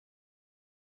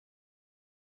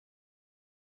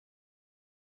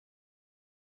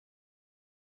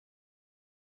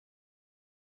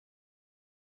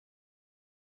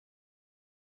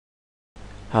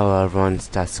Hello everyone, it's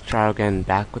Duskchild again,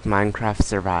 back with Minecraft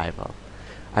Survival.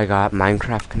 I got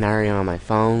Minecraft Canary on my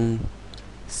phone,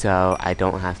 so I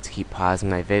don't have to keep pausing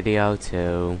my video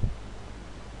to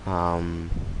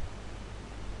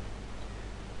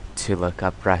look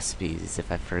up recipes if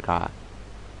I forgot.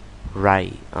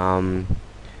 Right, so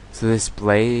this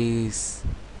blaze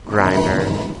grinder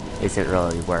isn't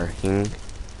really working.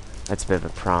 That's a bit of a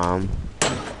problem.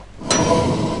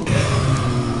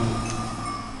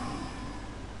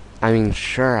 I mean,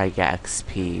 sure, I get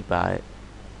XP, but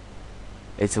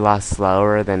it's a lot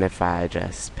slower than if I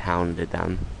just pounded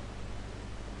them.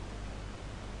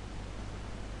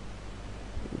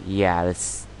 Yeah,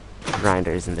 this grinder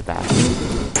isn't the best.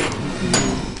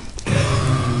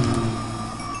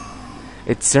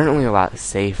 It's certainly a lot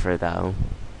safer, though.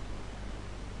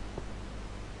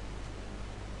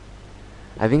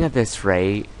 I think at this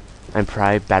rate, I'm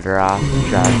probably better off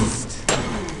just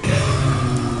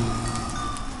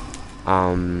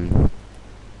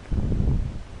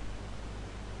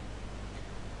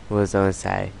what was I gonna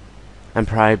say? I'm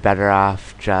probably better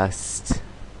off just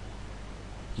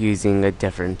using a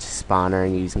different spawner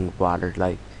and using water,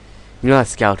 like, you know that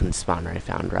skeleton spawner I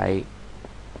found, right?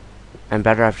 I'm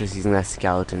better off just using that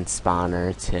skeleton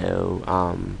spawner to,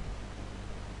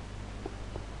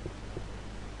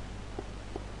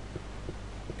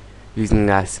 using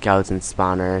that skeleton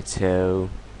spawner to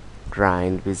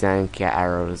grind, because then I can get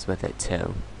arrows with it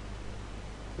too.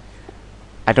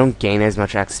 I don't gain as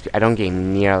much XP, I don't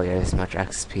gain nearly as much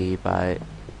XP, but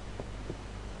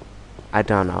I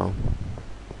don't know.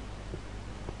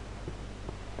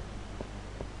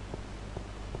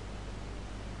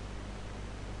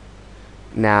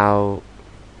 Now,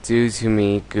 due to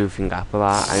me goofing up a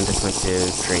lot, I'm just going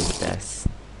to drink this.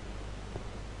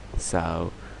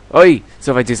 So, oi!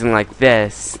 So if I do something like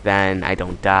this, then I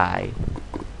don't die.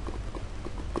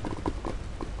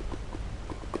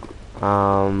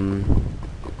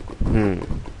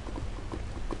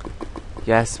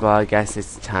 Yes, well, I guess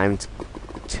it's time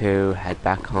to head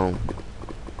back home.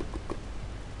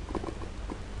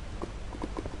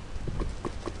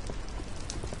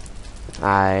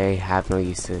 I have no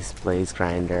use to this blaze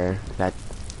grinder. That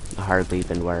hardly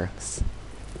even works.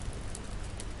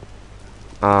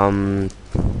 I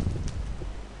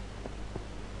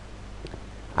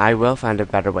will find a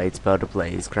better way to build a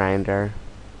blaze grinder.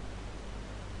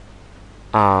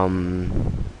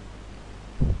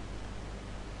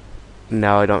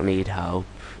 No, I don't need help.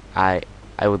 I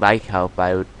would like help.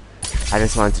 I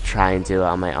just want to try and do it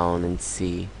on my own and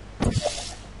see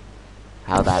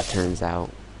how that turns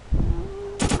out.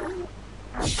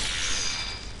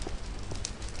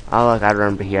 Oh look, I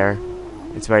remember here.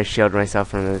 It's where I shielded myself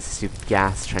from the stupid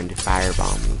gas trying to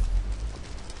firebomb me.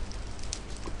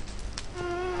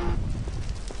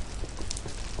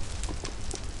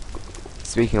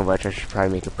 Speaking of which, I should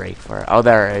probably make a break for it. Oh,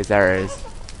 there it is, there it is.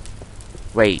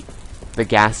 Wait, the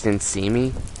gas didn't see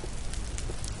me?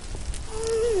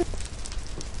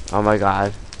 Oh my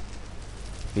god.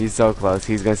 He's so close,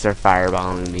 he's gonna start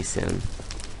firebombing me soon.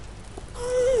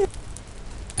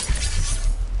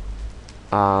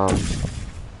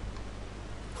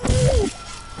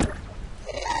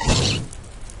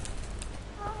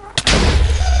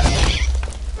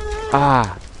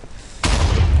 Ah!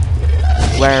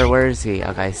 Where is he?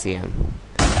 Okay, I see him.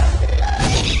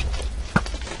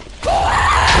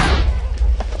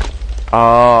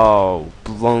 Oh,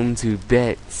 blown to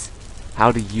bits.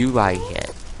 How do you like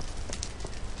it?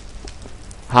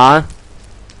 Huh?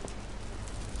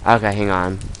 Okay, hang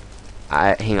on.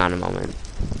 Hang on a moment.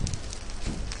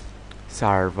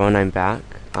 Sorry, everyone, I'm back.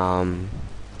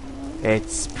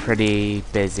 It's pretty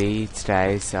busy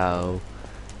today, so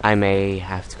I may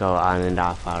have to go on and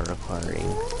off while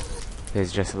recording.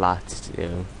 There's just a lot to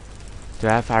do. Do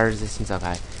I have fire resistance?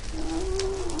 Okay.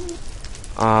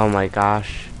 Oh my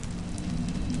gosh.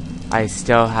 I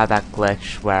still have that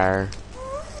glitch where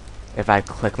if I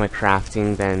click my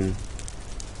crafting, then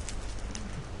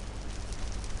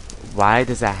why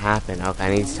does that happen? Okay,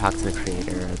 I need to talk to the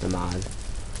creator of the mod.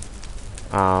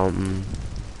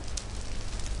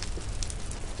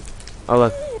 Oh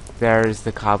look, there's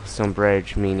the cobblestone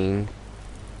bridge, meaning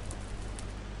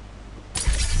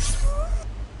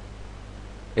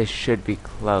it should be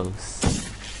close.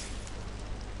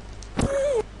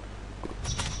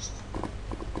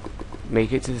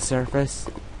 Make it to the surface?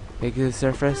 Make it to the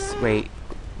surface? Wait,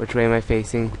 which way am I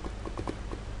facing?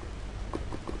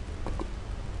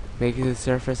 Make it to the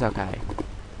surface? Okay.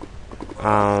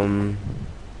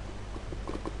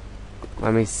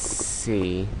 Let me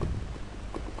see.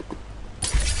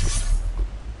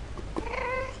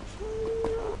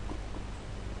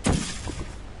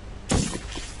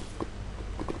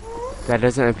 That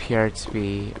doesn't appear to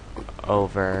be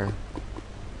over.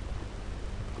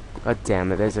 God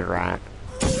damn it, there's a rat.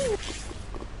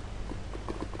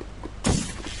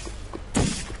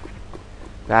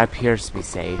 That appears to be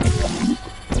safe.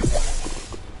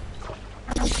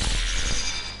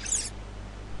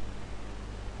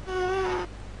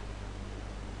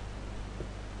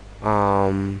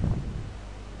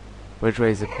 Which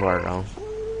way is the portal?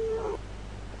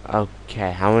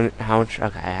 Okay, how much?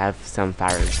 Okay, I have some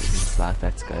fire resistance left.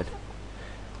 That's good.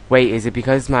 Wait, is it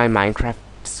because my Minecraft?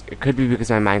 It could be because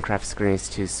my Minecraft screen is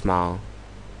too small.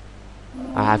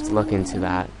 I'll have to look into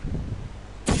that.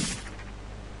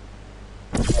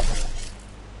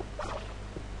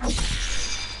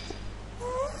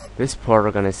 This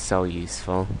portal gun is so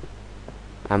useful.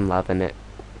 I'm loving it.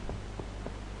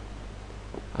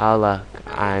 Oh look,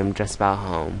 I'm just about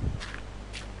home.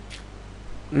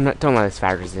 No, don't let this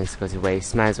fire resistance go to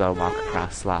waste. Might as well walk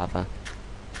across lava.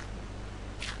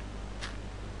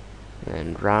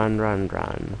 And run, run,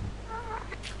 run.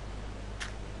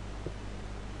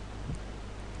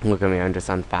 Look at me, I'm just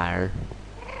on fire.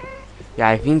 Yeah,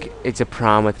 I think it's a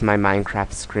problem with my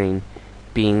Minecraft screen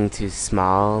being too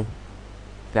small,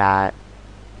 that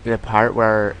the part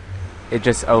where it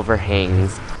just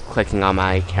overhangs clicking on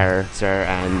my character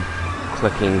and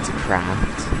clicking to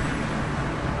craft.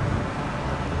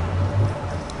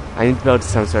 I need to build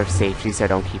some sort of safety so I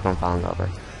don't keep on falling over.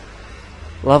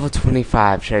 Level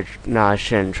 25, no, I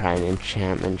shouldn't try an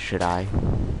enchantment, should I?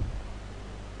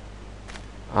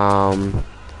 Like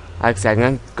I said, I'm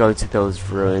gonna go to those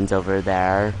ruins over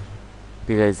there,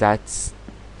 because that's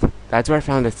where I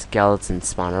found a skeleton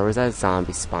spawner, or was that a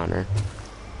zombie spawner?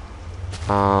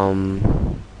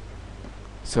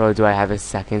 So do I have a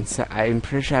second set? I'm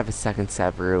pretty sure I have a second set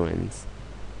of ruins.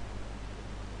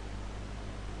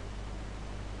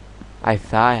 I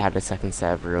thought I had a second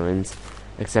set of ruins,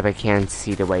 except I can't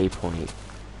see the waypoint.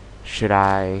 Should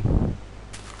I?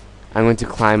 I'm going to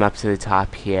climb up to the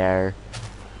top here.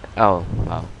 Oh,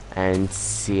 well, and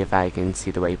see if I can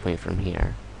see the waypoint from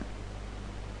here.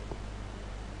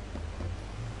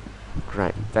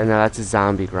 No, that's a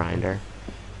zombie grinder.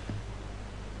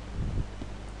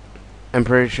 I'm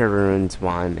pretty sure Ruins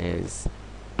 1 is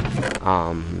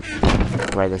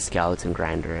where the skeleton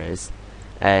grinder is.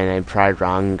 And I'm probably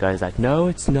wrong. You guys are like, no,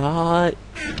 it's not.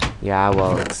 Yeah,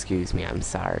 well, excuse me, I'm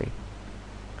sorry.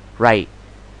 Right.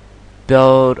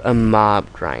 Build a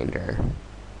mob grinder.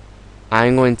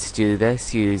 I'm going to do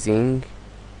this using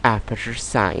Aperture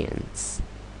Science.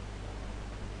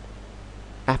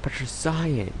 Aperture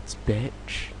Science,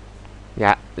 bitch.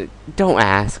 Yeah, don't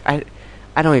ask. I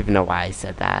don't even know why I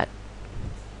said that.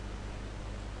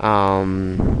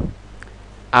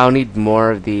 I'll need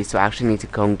more of these, so I actually need to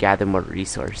go and gather more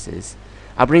resources.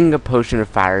 I'll bring a potion of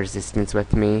fire resistance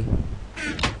with me.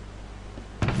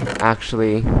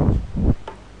 Actually,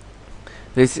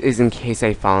 this is in case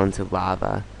I fall into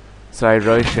lava. So I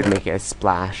really should make it a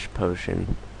splash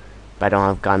potion. But I don't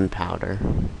have gunpowder.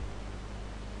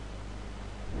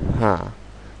 Huh.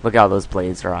 Look at all those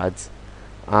blaze rods.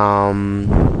 Let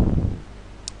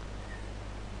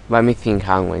me think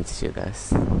how I'm going to do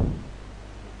this.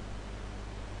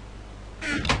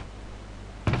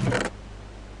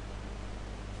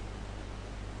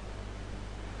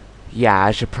 Yeah,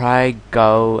 I should probably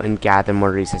go and gather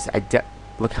more resources.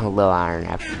 Look how little iron I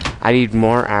have. I need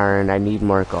more iron, I need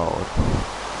more gold.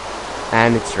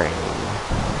 And it's raining.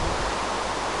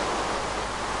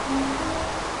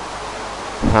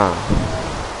 Huh.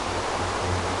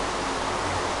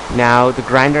 Now, the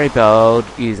grinder I build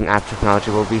using app technology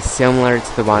will be similar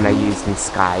to the one I used in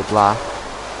Skyblock.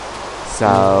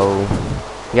 So,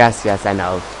 yes, I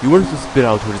know. You weren't supposed to spit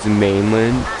out towards the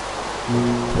mainland.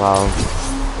 Well,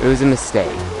 it was a mistake.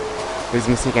 It was a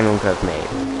mistake anyone could have made.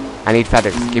 I need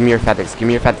feathers. Give me your feathers. Give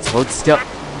me your feathers. Hold still.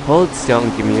 Hold still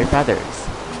and give me your feathers.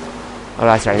 Oh,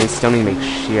 that's right. I still need to make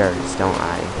shears, don't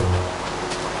I?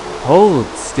 Hold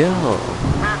still.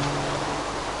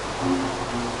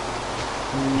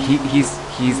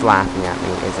 He's laughing at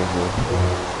me, isn't he?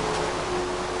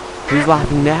 Who's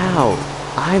laughing now?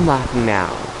 I'm laughing now.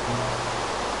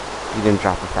 You didn't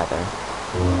drop a feather.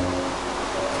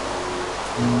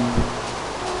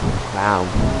 Wow.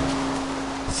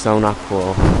 So not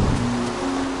cool.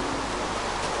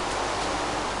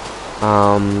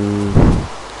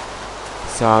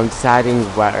 So I'm deciding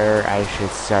where I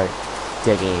should start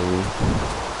digging.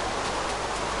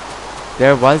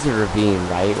 There was a ravine,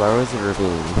 right? Where was the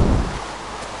ravine?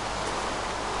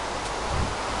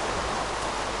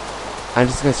 I'm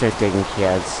just gonna start digging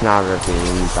here. It's not a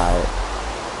ravine, but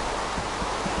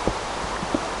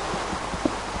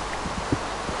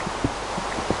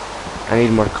I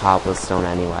need more cobblestone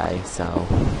anyway, so.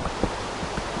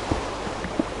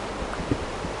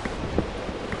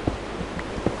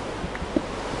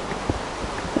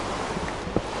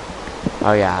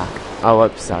 Oh yeah. Oh,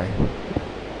 whoops, sorry.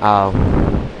 Oh,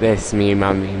 this meme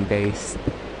on meme base.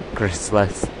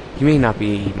 Chrysalis. He may not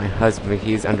be my husband, but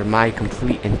he is under my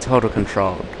complete and total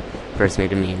control. First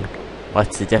made a meme.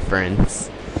 What's the difference?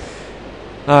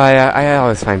 Oh, I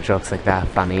always find jokes like that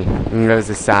funny. And there was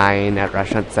a sign at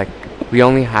restaurants like, we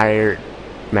only hire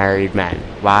married men.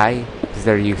 Why? Because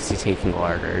they're used to taking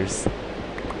orders.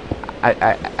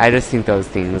 I just think those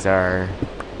things are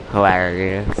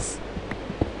hilarious.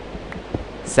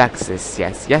 Sexist,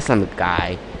 yes. Yes, I'm a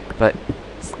guy. But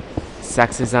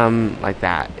sexism like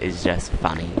that is just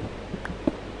funny.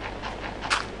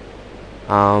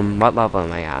 What level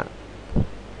am I at?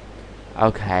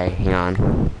 Okay, hang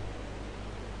on.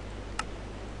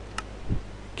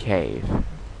 Cave.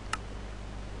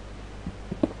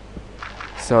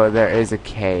 So there is a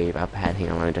cave up ahead. Hang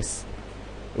on, let me just...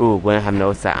 Ooh, wouldn't have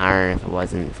noticed that iron if it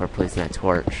wasn't for placing that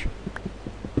torch.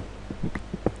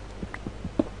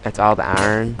 That's all the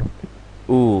iron.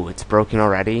 Ooh, it's broken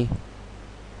already.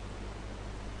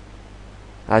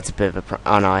 That's a bit of a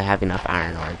oh no, I have enough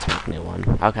iron ore to make a new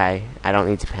one. Okay, I don't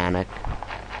need to panic.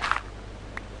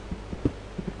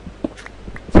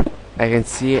 I can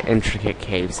see an intricate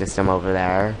cave system over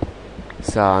there,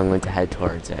 so I'm going to head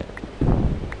towards it.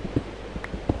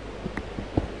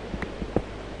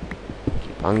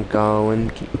 Keep on going,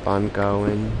 keep on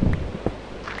going.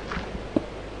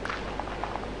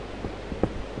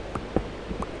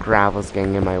 Gravel's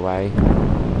getting in my way.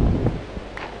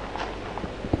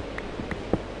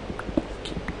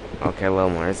 Okay, a little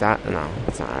more. Is that? No,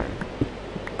 it's not iron.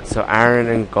 So iron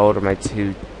and gold are my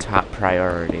two top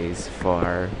priorities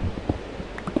for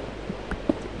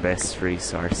this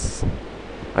resource.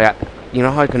 Oh yeah, you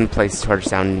know how I couldn't place torch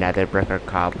down nether brick or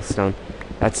cobblestone?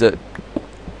 That's a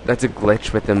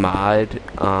glitch with the mod,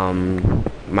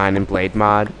 Mine and Blade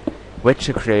mod, which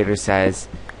the creator says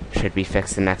should be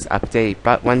fixed in the next update.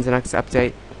 But when's the next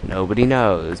update? Nobody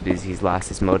knows because he's lost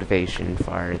his motivation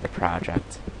for the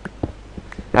project.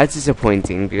 That's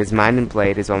disappointing because Mine and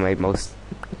Blade is one of my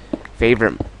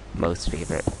favorite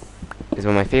is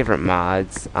one of my favorite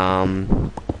mods.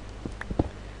 And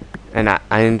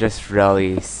I'm just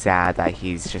really sad that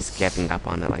he's just giving up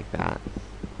on it like that.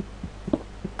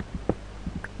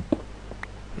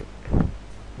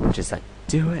 Just like,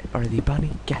 do it or the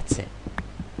bunny gets it.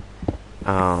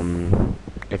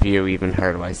 If you even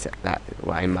heard what I said,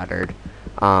 what I muttered.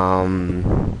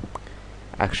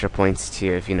 Extra points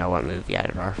too if you know what movie I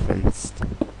referenced.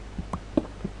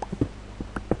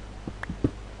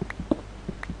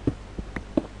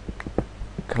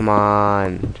 Come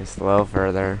on, just a little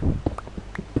further.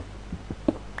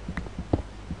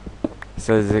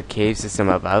 So is the cave system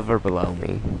above or below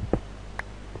me?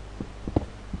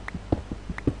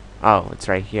 Oh, it's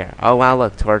right here. Oh wow,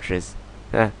 look, torches.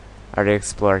 I already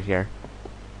explored here.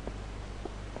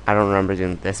 I don't remember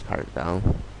doing this part though.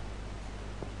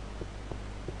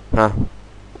 Huh.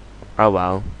 Oh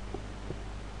well.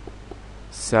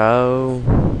 So...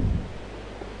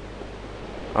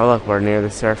 Oh look, we're near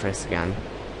the surface again.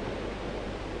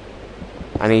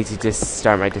 I need to just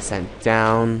start my descent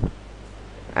down.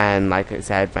 And like I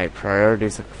said, my priority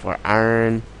is looking for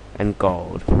iron and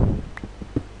gold.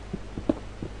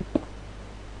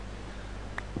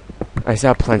 I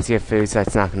still have plenty of food, so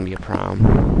that's not going to be a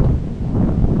problem.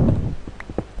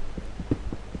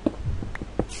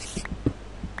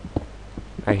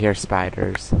 I hear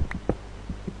spiders.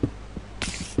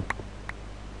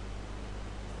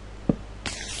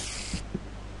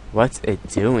 What's it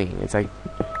doing? It's like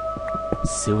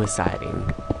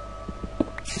suiciding.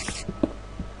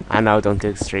 I know, don't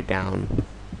dig straight down.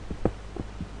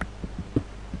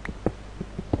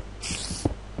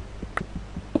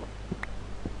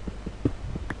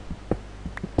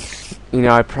 You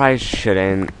know, I probably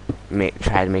shouldn't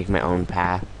try to make my own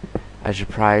path. I should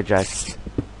probably just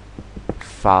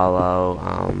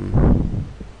follow,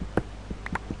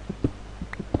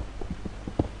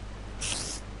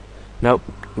 Nope.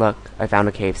 Look, I found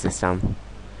a cave system.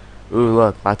 Ooh,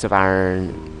 look, lots of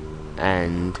iron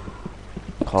and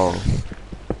coal.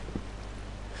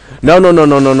 No, no, no,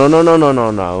 no, no, no, no, no, no,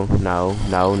 no, no, no,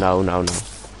 no, no, no, no.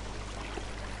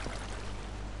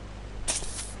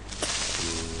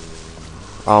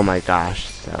 Oh my gosh,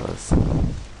 that was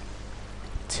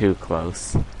too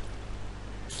close.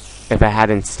 If I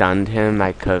hadn't stunned him,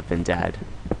 I could have been dead.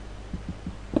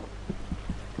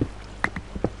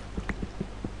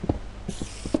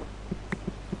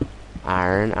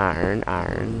 Iron, iron,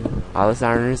 iron. All this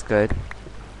iron is good.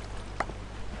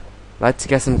 Let's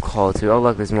get some coal too. Oh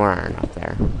look, there's more iron up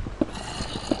there.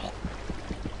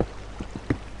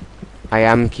 I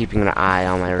am keeping an eye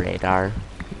on my radar.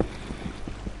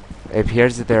 It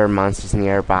appears that there are monsters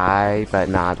nearby, but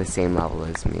not at the same level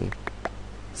as me.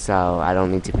 So I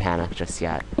don't need to panic just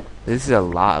yet. This is a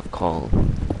lot of coal.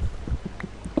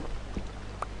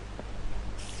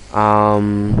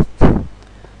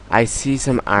 I see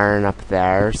some iron up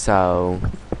there, so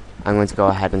I'm going to go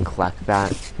ahead and collect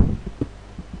that.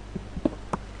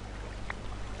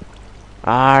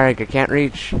 Alright, I can't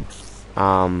reach.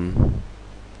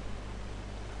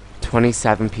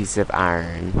 27 pieces of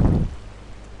iron.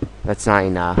 That's not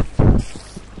enough.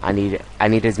 I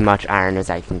need as much iron as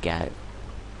I can get.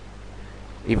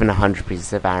 Even 100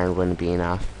 pieces of iron wouldn't be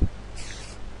enough.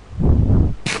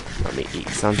 Let me eat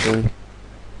something.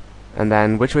 And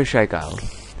then, which way should I go?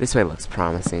 This way looks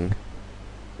promising.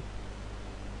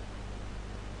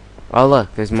 Oh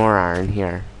look, there's more iron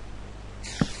here.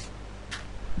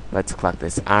 Let's collect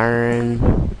this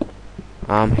iron.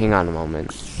 Hang on a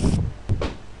moment.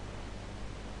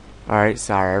 Alright,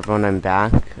 sorry everyone, I'm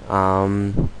back.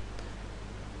 I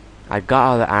got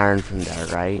all the iron from there,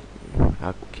 right?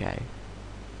 Okay.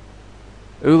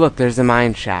 Ooh, look, there's a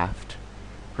mine shaft.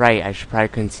 Right, I should probably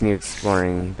continue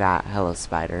exploring that. Hello,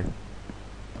 spider.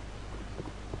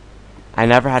 I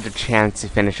never had a chance to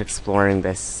finish exploring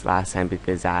this last time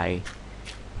because I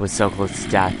was so close to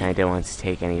death and I didn't want to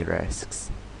take any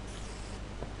risks.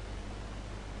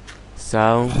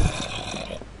 So,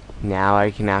 now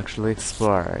I can actually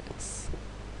explore. It's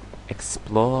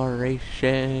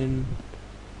exploration.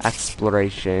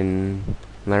 Exploration.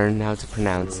 Learn how to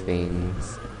pronounce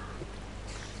things.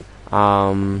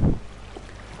 Oh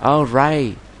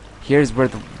right. Here's where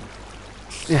the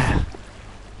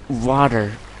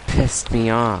water pissed me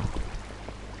off.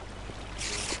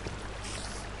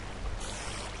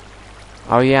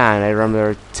 Oh yeah, and I remember there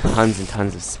were tons and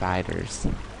tons of spiders.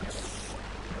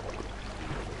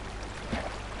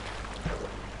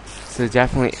 So there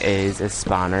definitely is a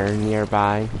spawner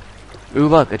nearby. Ooh,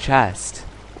 look, a chest.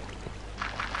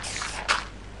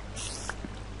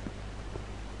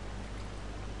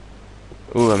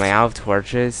 Ooh, am I out of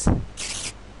torches?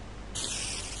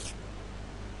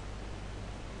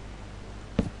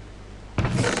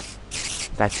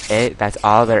 That's it? That's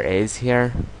all there is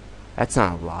here? That's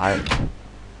not a lot.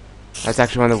 That's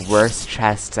actually one of the worst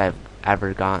chests I've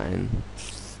ever gotten.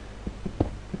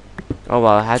 Oh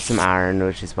well, I had some iron,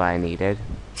 which is what I needed.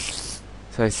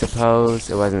 So I suppose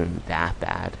it wasn't that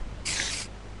bad.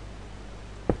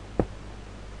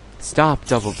 Stop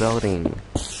double building.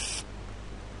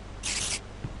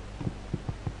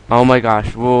 Oh my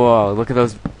gosh, whoa, look at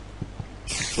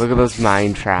those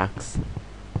mine tracks.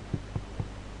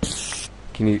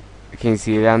 Can you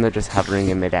see them? They're just hovering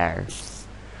in midair.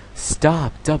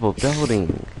 Stop double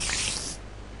building.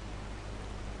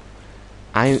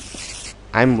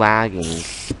 I'm lagging.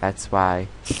 That's why.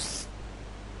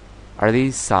 Are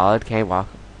these solid? Can I walk?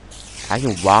 I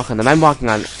can walk on them. I'm walking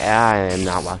on air. I am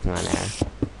not walking on air.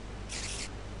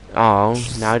 Oh,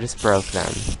 now I just broke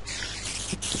them.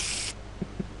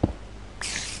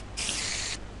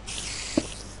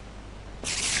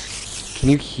 Can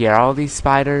you hear all these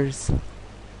spiders?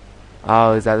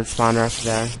 Oh, is that the spawner up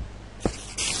there?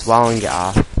 Swallowing it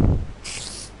off.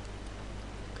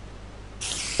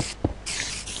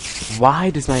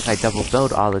 Why does my guy double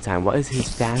build all the time? What is his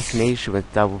fascination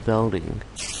with double building?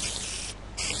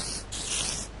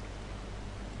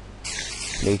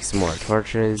 Make some more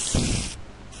torches.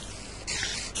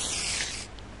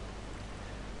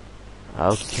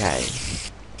 Okay.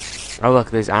 Oh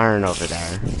look, there's iron over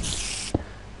there.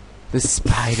 The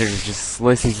spiders, just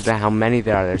listen to how many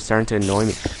there are. They're starting to annoy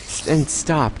me. And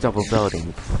stop double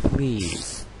building,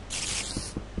 please.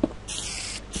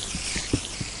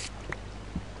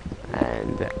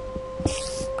 And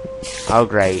oh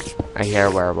great, I hear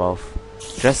a werewolf.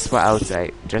 Just what else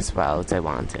I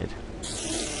wanted.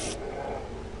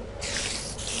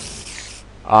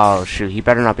 Oh shoot, he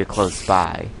better not be close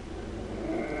by.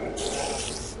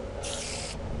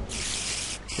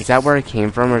 Is that where it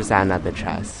came from, or is that another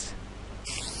chest?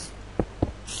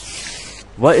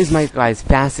 What is my guy's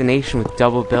fascination with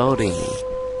double building?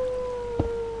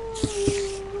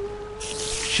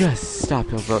 Just stop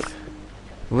double building.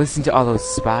 Listen to all those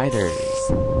spiders.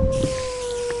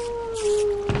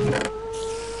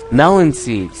 Melon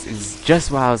seeds is just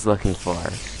what I was looking for.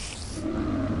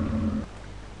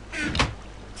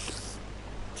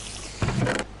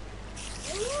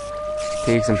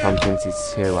 Take some pumpkin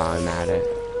seeds too while I'm at it.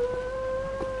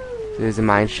 So there's a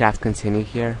mine shaft continue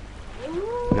here.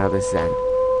 No, this is end.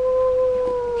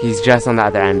 He's just on the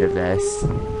other end of this.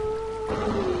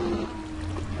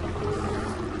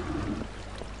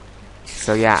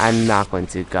 So yeah, I'm not going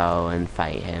to go and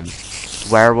fight him.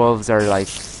 Werewolves are like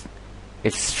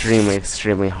extremely,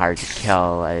 extremely hard to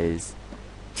kill, as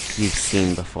you've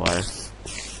seen before.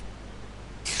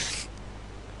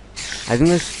 I think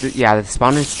this, yeah, the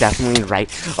spawner's definitely right.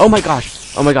 Oh my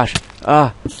gosh! Oh my gosh!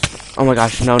 Oh my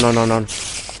gosh! No, no, no, no.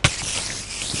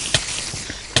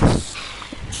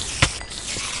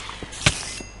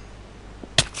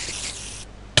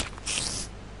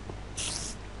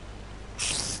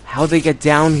 How'd they get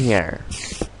down here?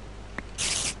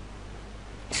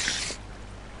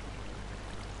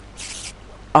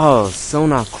 Oh, so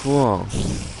not cool.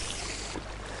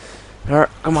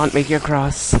 Come on, make your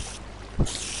cross.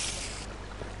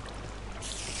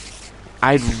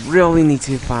 I really need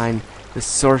to find the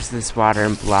source of this water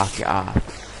and block it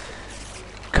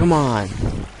off. Come on.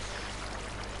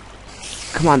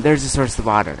 Come on, there's the source of the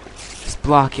water. Just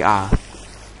block it off.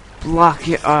 Block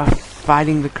it off.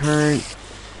 Fighting the current.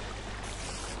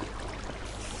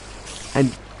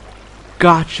 And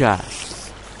gotcha.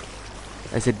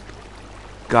 I said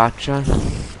gotcha.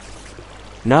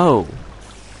 No.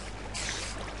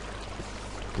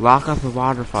 Block off the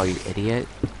waterfall, you idiot.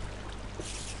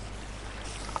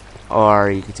 Or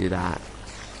you could do that.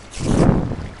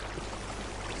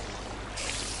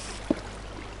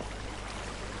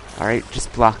 Alright,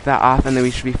 just block that off and then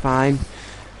we should be fine.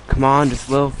 Come on, just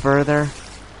a little further.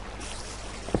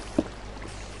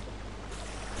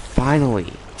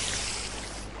 Finally.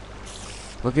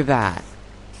 Look at that.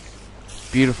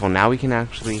 Beautiful. Now we can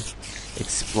actually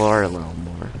explore a little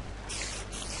more.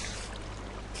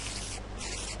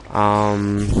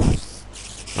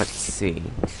 Let's see.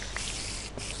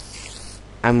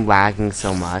 I'm lagging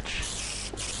so much.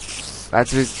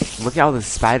 That's just, look at all the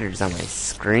spiders on my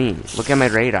screen. Look at my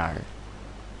radar.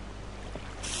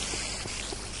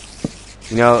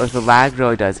 You know, if the lag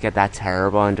really does get that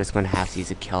terrible, I'm just going to have to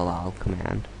use a kill all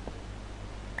command.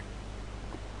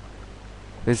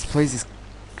 This place is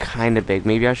kind of big.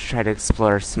 Maybe I should try to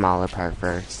explore a smaller part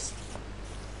first.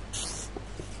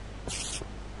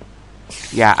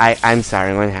 Yeah, I'm sorry.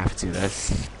 I'm going to have to do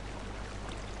this.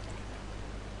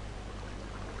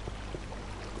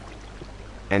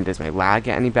 And does my lag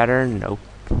get any better? Nope.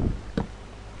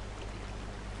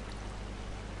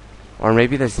 Or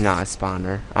maybe there's not a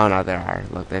spawner. Oh no, there are.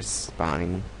 Look, there's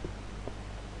spawning.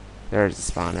 There's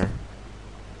a spawner.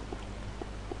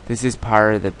 This is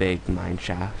part of the big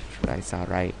mineshaft that I saw,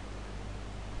 right?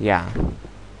 Yeah.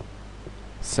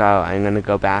 So, I'm gonna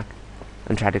go back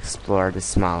and try to explore the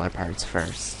smaller parts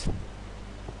first.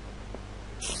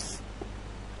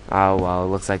 Oh, well, it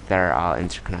looks like they're all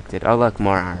interconnected. Oh, look,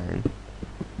 more iron.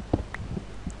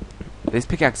 This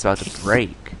pickaxe is about to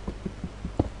break.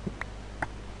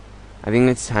 I think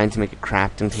it's time to make a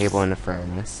crafting table and a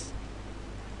furnace.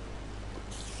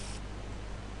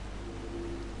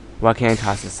 What can I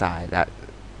toss aside? That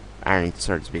iron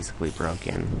sword's basically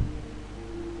broken.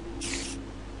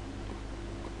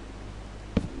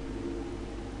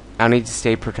 I'll need to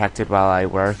stay protected while I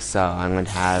work, so I'm going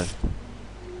to have...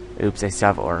 Oops, I still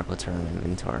have Oracle Term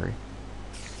inventory.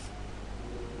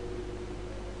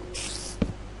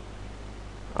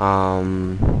 I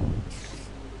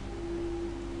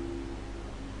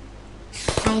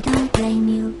don't blame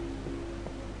you.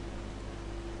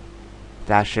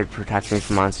 That should protect me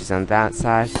from monsters on that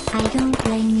side. I don't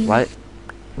blame you. What?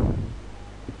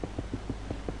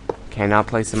 Can I not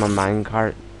place them on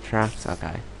minecart traps?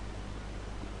 Okay.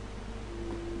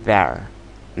 There.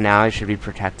 Now I should be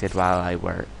protected while I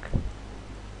work.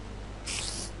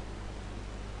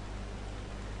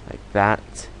 Like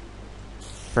that.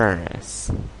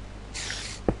 Furnace.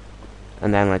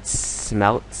 And then let's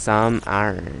smelt some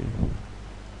iron.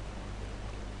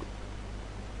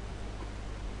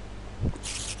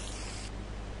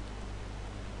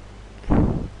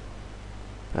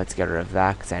 Let's get rid of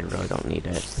that because I really don't need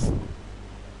it.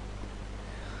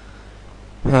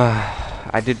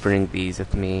 I did bring these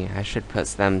with me. I should put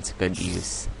them to good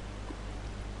use.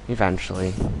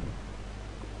 Eventually.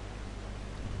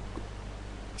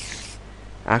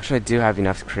 Actually, I do have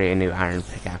enough to create a new iron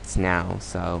pickaxe now,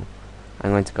 so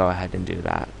I'm going to go ahead and do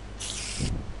that.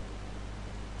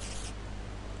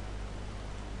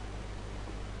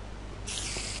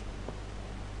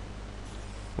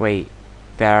 Wait,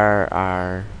 there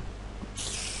are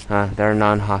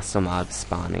non-hostile mobs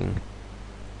spawning.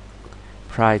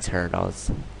 Probably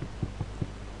turtles.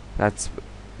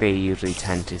 They usually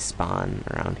tend to spawn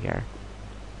around here.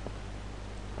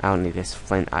 I don't need this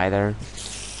flint either.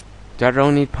 Do I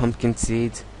really need pumpkin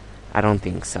seeds? I don't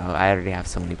think so. I already have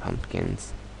so many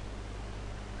pumpkins.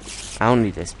 I don't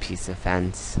need this piece of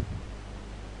fence.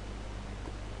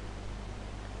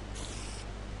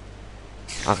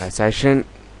 Okay, so I shouldn't...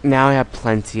 Now I have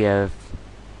plenty of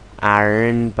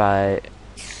iron, but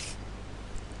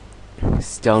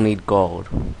still need gold.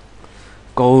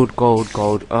 Gold, gold,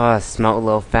 gold. Ugh, smelt a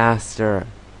little faster.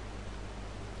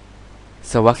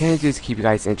 So what can I do to keep you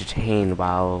guys entertained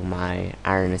while my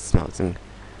iron is smelting?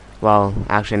 Well,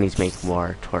 actually I need to make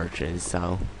more torches,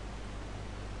 so...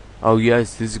 Oh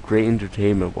yes, this is great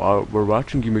entertainment. While we're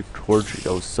watching you make torches,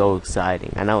 that was so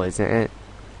exciting. I know, isn't it?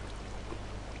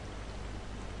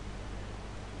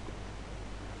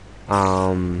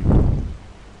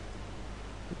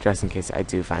 Just in case I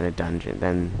do find a dungeon,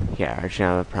 then yeah, I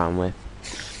shouldn't have a problem with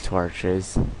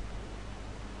torches.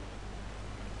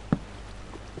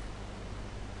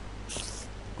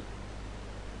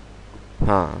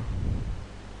 Huh.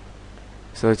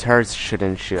 So the turrets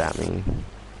shouldn't shoot at me.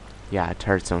 Yeah,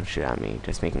 turrets don't shoot at me,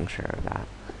 just making sure of that.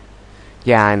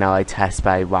 Yeah, I know, I test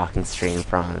by walking straight in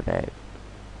front of it.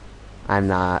 I'm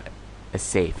not a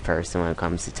safe person when it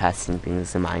comes to testing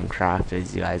things in Minecraft,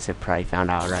 as you guys have probably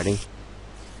found out already.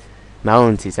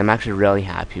 Melon seeds, I'm actually really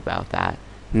happy about that.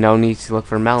 No need to look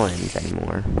for melons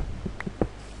anymore.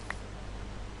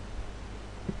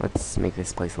 Let's make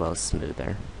this place a little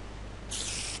smoother.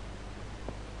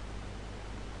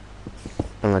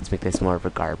 And let's make this more of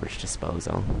a garbage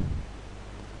disposal.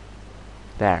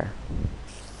 There.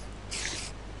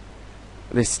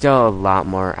 There's still a lot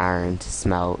more iron to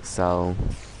smelt, so...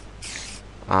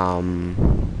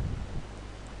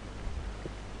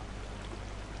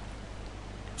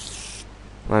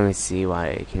 let me see what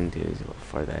I can do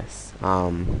for this.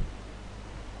 No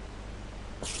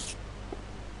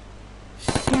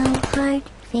hard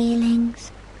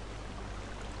feelings.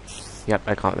 Yep,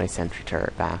 I caught my sentry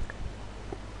turret back.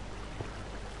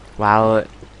 Well,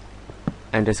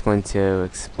 I'm just going to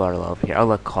explore a little over here. Oh,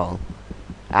 look, coal.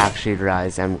 I actually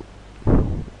realized I'm...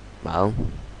 Well...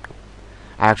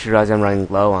 I actually realized I'm running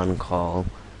low on coal.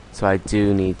 So I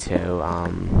do need to,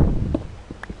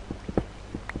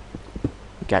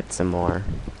 get some more.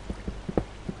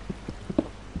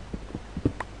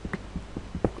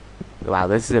 Wow,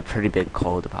 this is a pretty big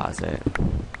coal deposit.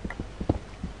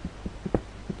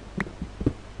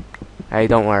 Hey,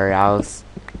 don't worry, I'll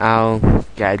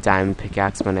get a diamond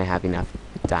pickaxe when I have enough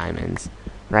diamonds.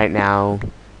 Right now,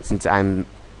 since I'm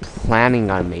planning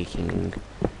on making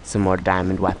some more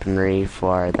diamond weaponry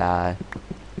for to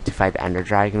fight the Ender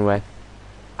Dragon with,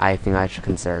 I think I should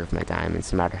conserve my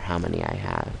diamonds no matter how many I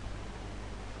have.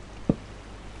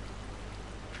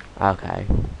 Okay.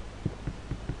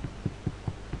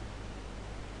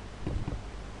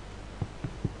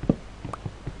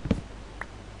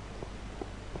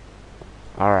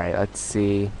 Alright, let's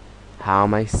see how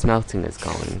my smelting is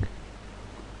going.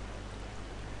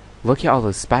 Look at all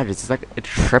those spiders. It's like a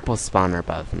triple spawner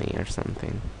above me or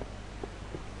something.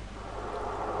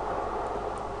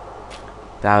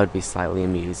 That would be slightly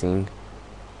amusing.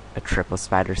 A triple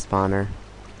spider spawner.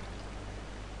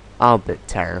 A bit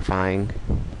terrifying.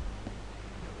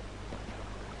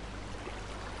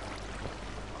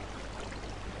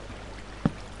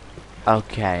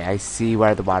 Okay, I see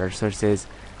where the water source is.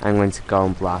 I'm going to go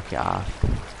and block it off.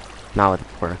 Not with a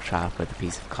pork chop, with a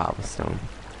piece of cobblestone.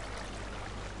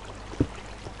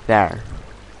 There.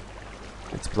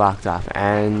 It's blocked off.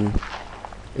 And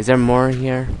is there more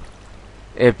here?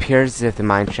 It appears as if the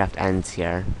mineshaft ends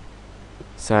here.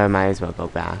 So I might as well go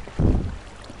back.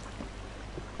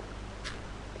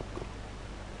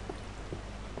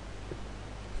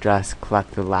 Just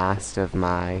collect the last of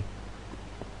my...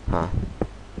 Huh.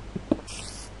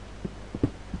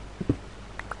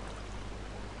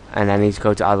 And I need to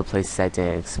go to all the places I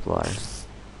didn't explore.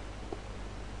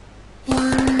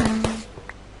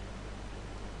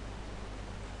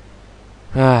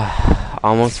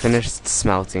 Almost finished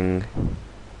smelting.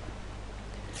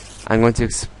 I'm going to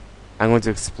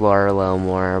explore a little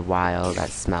more while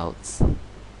that smelts.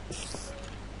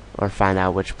 Or find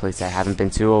out which place I haven't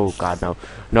been to. Oh god, no.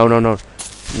 No, no, no.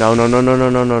 No, no, no, no, no,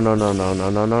 no, no, no, no, no,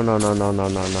 no, no, no, no, no, no, no,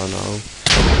 no, no, no.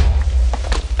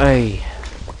 Ay.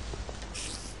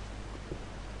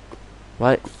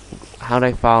 What? How'd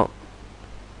I fall?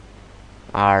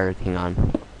 Hang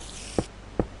on.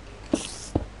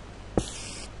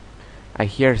 I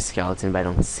hear a skeleton, but I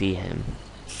don't see him.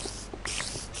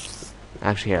 I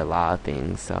actually hear a lot of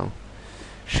things, so...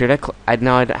 Should I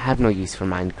no, I have no use for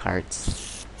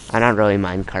minecarts. I'm not really a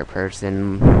minecart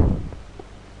person.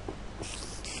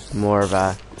 More of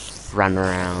a run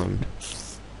around.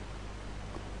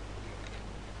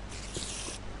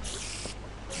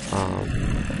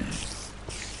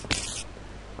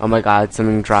 Oh my god,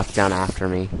 something dropped down after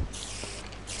me.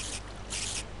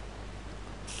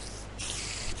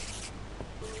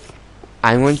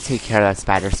 I'm going to take care of that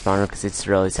spider spawner because it's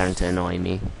really starting to annoy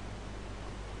me.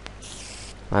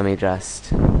 Let me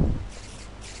just...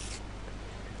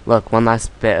 Look, one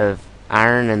last bit of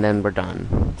iron and then we're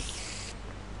done.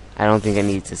 I don't think it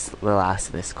needs the last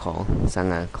of this coal, so I'm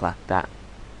going to collect that.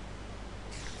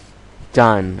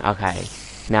 Done. Okay.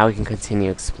 Now we can continue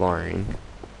exploring.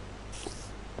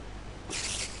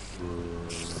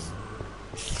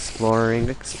 Exploring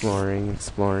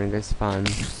is fun.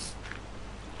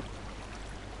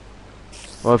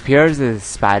 Well, it appears the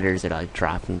spiders are like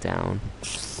dropping down.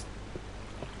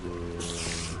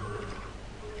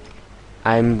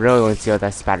 I'm really going to go with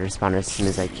that spider spawner as soon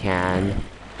as I can,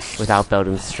 without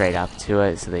building straight up to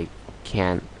it so they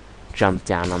can't jump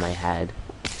down on my head.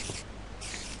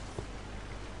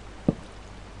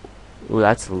 Ooh,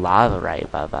 that's lava right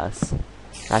above us.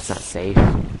 That's not safe.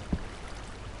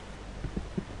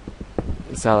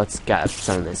 So let's get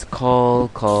some of this coal.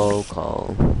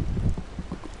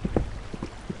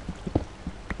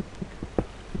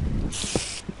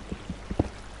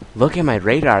 Look at my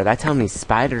radar. That's how many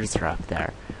spiders are up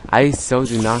there. I so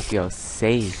do not feel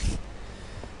safe.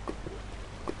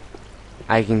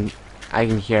 I can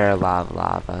hear a lot of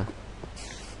lava.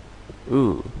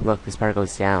 Ooh, look, this part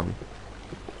goes down.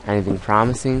 Anything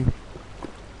promising?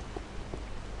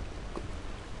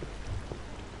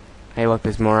 Hey, look,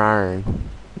 there's more iron.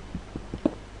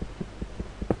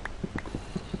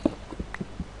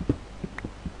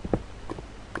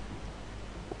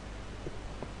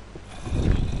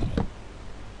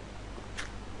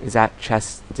 Is that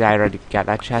chest? Did I already get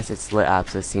that chest? It's lit up,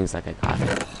 so it seems like I got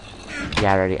it.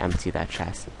 Yeah, I already emptied that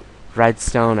chest.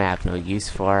 Redstone, I have no use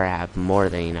for. I have more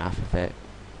than enough of it.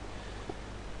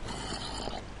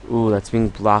 Ooh, that's being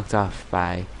blocked off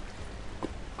by...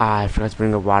 Ah, I forgot to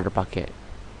bring a water bucket.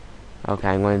 Okay,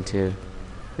 I'm going to...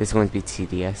 This is going to be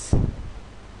tedious.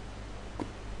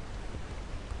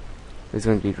 This is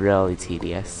going to be really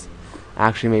tedious.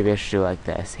 Actually, maybe I should do it like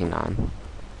this. Hang on.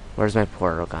 Where's my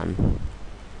portal gun?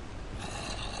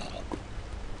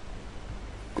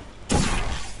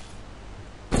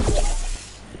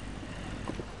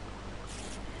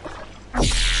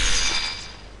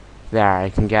 There, I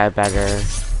can get a better...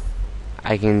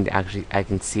 I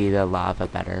can see the lava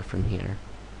better from here.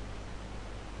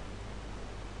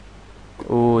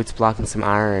 Ooh, it's blocking some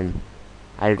iron.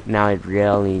 Now I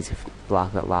really need to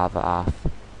block that lava off.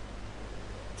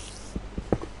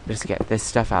 Just get this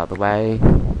stuff out of the way.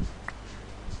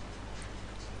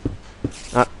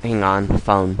 Oh, hang on,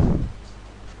 phone.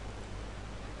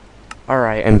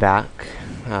 Alright, I'm back.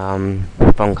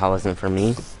 Phone call wasn't for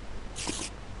me.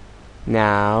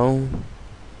 Now,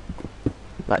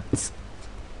 let's...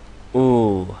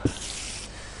 Ooh.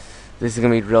 This is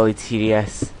gonna be really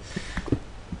tedious.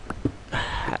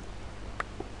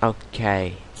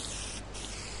 Okay.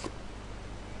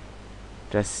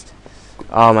 Just...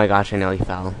 Oh my gosh, I nearly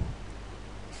fell.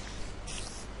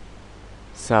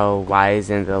 So, why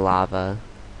isn't the lava...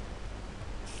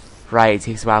 Right, it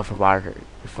takes a while for lava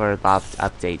to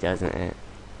update, doesn't it?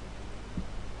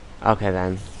 Okay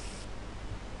then.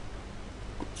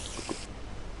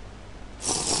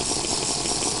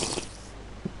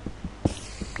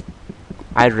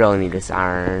 I really need this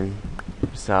iron,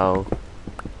 so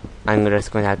I'm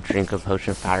just going to have to drink a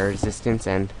potion of fire resistance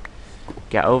and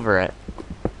get over it.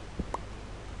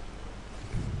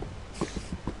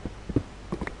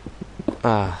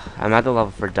 I'm at the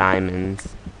level for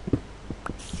diamonds,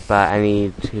 but I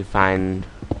need to find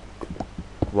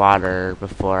water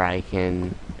before I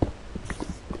can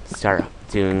start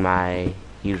doing my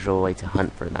usual way to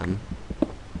hunt for them.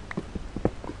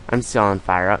 I'm still on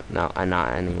fire. Oh, no, I'm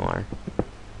not anymore.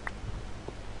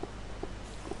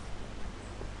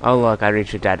 Oh look, I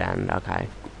reached a dead end. Okay.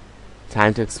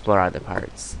 Time to explore other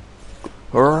parts.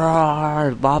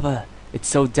 Roar! Lava! It's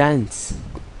so dense!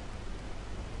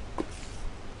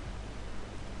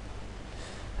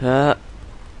 That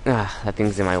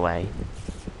thing's in my way.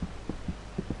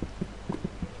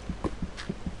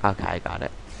 Okay, I got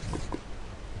it.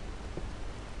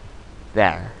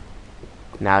 There.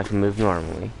 Now I can move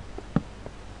normally.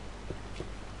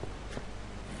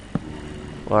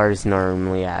 Or as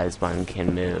normally as one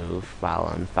can move while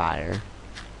on fire.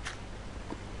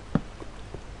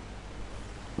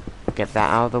 Get that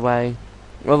out of the way.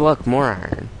 Well, look, more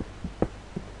iron.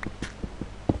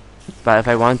 But if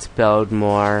I want to build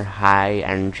more high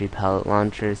energy pellet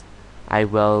launchers, I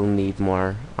will need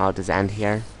more. I'll just end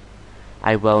here.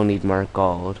 I will need more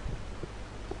gold.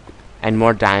 And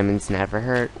more diamonds never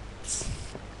hurts.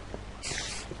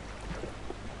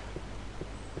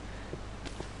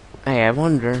 Hey, I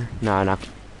wonder... No, not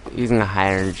using a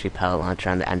high energy pellet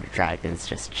launcher on the Ender Dragon is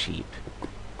just cheap.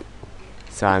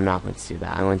 So I'm not going to do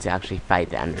that. I'm going to actually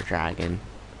fight the Ender Dragon.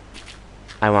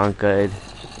 I want good,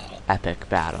 epic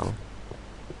battle.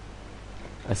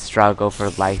 A struggle for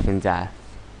life and death.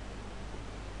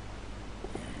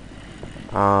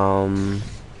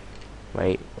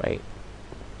 Wait.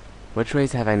 Which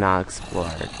ways have I not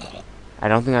explored? I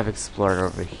don't think I've explored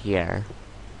over here.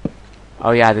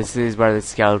 Oh yeah, this is where the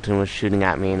skeleton was shooting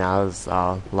at me and I was,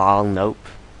 lol, nope.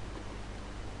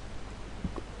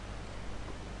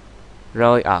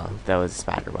 Really? Oh, that was a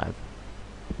spider web.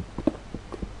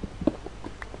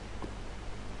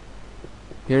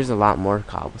 Here's a lot more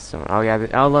cobblestone. Oh yeah,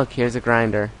 oh look, here's a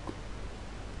grinder.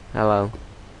 Hello.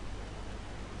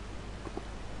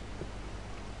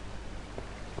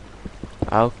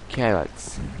 Okay,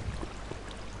 let's...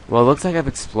 Well, it looks like I've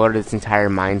explored this entire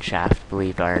mineshaft,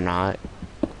 believe it or not.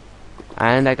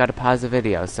 And I gotta pause the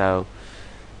video, so...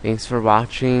 Thanks for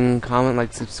watching. Comment,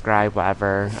 like, subscribe,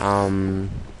 whatever.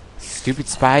 Stupid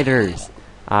spiders!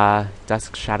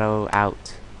 Dusk Shadow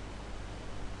out.